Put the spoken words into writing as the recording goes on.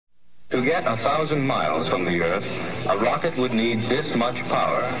To get 1,000 miles from the Earth, a rocket would need this much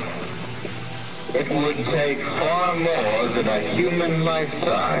power. It would take far more than a human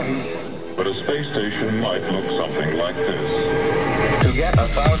lifetime. But a space station might look something like this. To get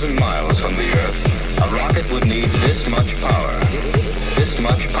 1,000 miles from the Earth, a rocket would need this much power. This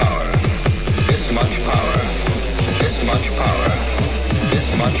much power. This much power. This much power. This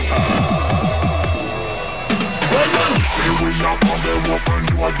much power. Say we up on the open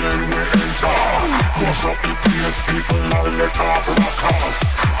door, then we enter. Wash up the place, people now let off the cars.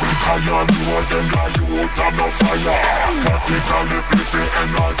 Because you know them like you out on the fire. Practically place the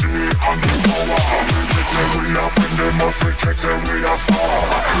energy and the power. Say we are friend, they must reject, say we are star.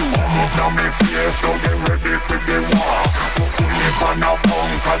 Come up now me face, so get ready for the war. Put we live on a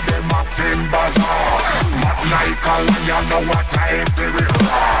punk, and them acting bazaar. Mad like a lion, know what time to be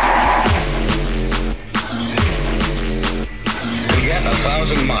raw. To get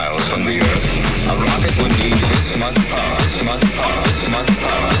 1,000 miles from the Earth, a rocket would need this much power, this much power, this much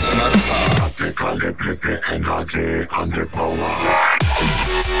power, this much power. Practically place the energy and the power.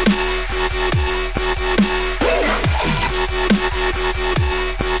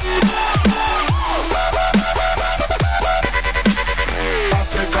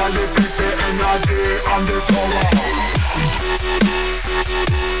 Practically place the energy and the power.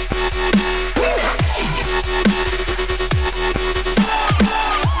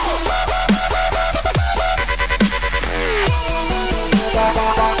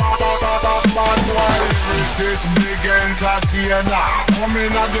 This is big entertainer. Coming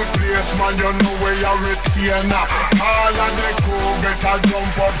at the place, man, you know where you're retainer. All of the crew better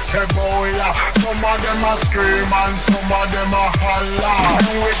jump up, say boy. Some of them a scream and some of them a holler.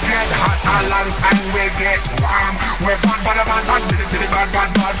 When we get hot a long time, we get warm. We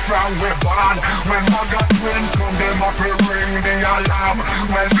bad from we born. When mother twins come, them up we ring the alarm.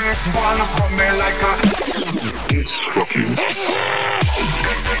 When this one come in like a it's fucking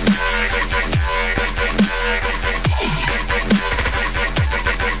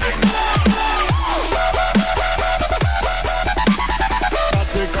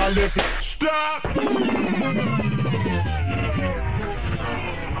stop!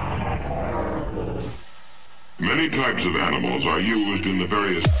 Many types of animals are used in the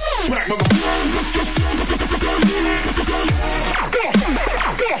various...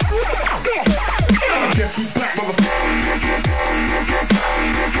 Guess who's back,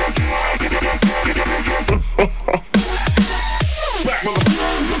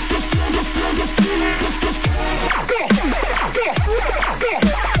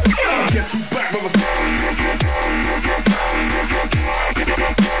 Guess who's back,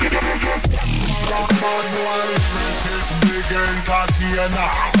 this is big entertainer.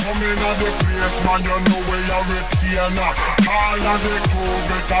 Coming at the place, man, you know where you're retainer. All of the crew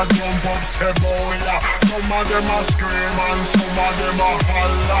better jump up, say boy. Some of them a scream and some of them a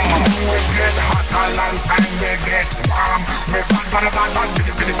holler. We get hot a long time, we get warm. We bad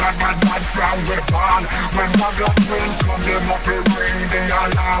from we born. When mother twins come, them up we ring the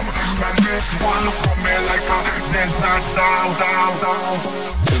alarm. When this one come in like a desert storm.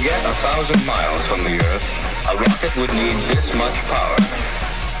 To get 1,000 miles from the Earth, a rocket would need this much power.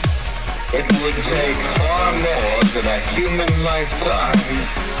 It would take far more than a human lifetime.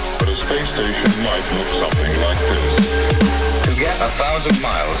 But a space station might look something like this. To get 1,000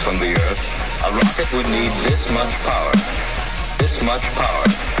 miles from the Earth, a rocket would need this much power. This much power.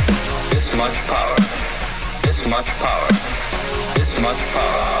 This much power. This much power. This much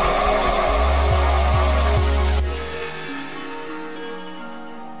power.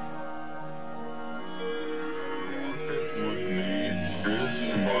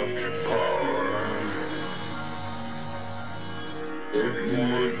 It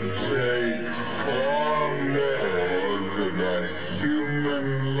would take far more than a human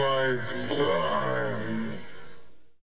lifetime.